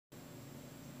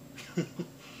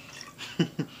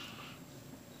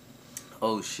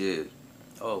Oh shit.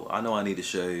 Oh, I know I need to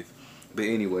shave. But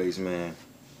anyways, man,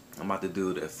 I'm about to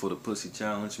do that for the pussy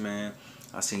challenge, man.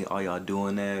 I seen all y'all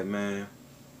doing that, man.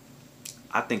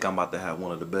 I think I'm about to have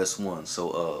one of the best ones.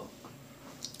 So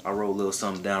I wrote a little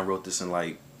something down, wrote this in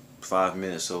like 5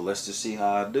 minutes. So let's just see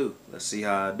how I do. Let's see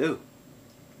how I do.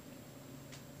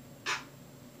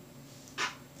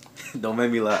 Don't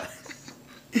make me laugh.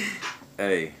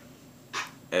 Hey,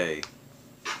 hey,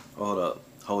 hold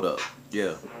up.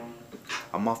 Yeah.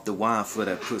 I'm off the wine for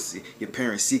that pussy. Your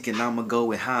parents seeking, I'ma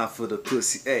go and hide for the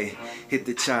pussy. Ayy, hit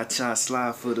the cha-cha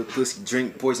slide for the pussy.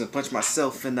 Drink poison, punch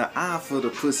myself in the eye for the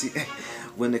pussy. Ay,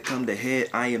 when it come to head,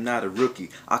 I am not a rookie.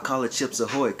 I call her Chips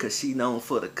Ahoy, cause she known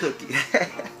for the cookie.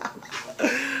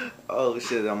 Oh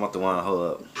shit, I'm off the wine.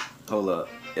 Hold up.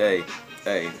 Hey,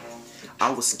 hey. I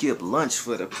would skip lunch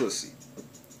for the pussy.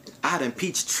 I'd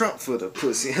impeach Trump for the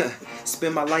pussy.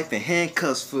 Spend my life in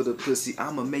handcuffs for the pussy.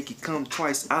 I'ma make you come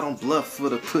twice. I don't bluff for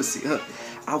the pussy.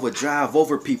 I would drive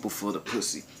over people for the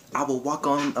pussy. I would walk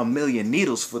on a million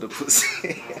needles for the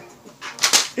pussy.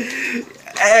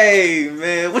 Hey,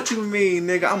 man, what you mean,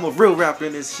 nigga? I'm a real rapper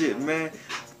in this shit, man.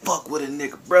 Fuck with a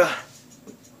nigga, bruh.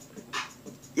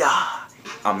 Yeah,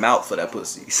 I'm out for that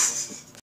pussy.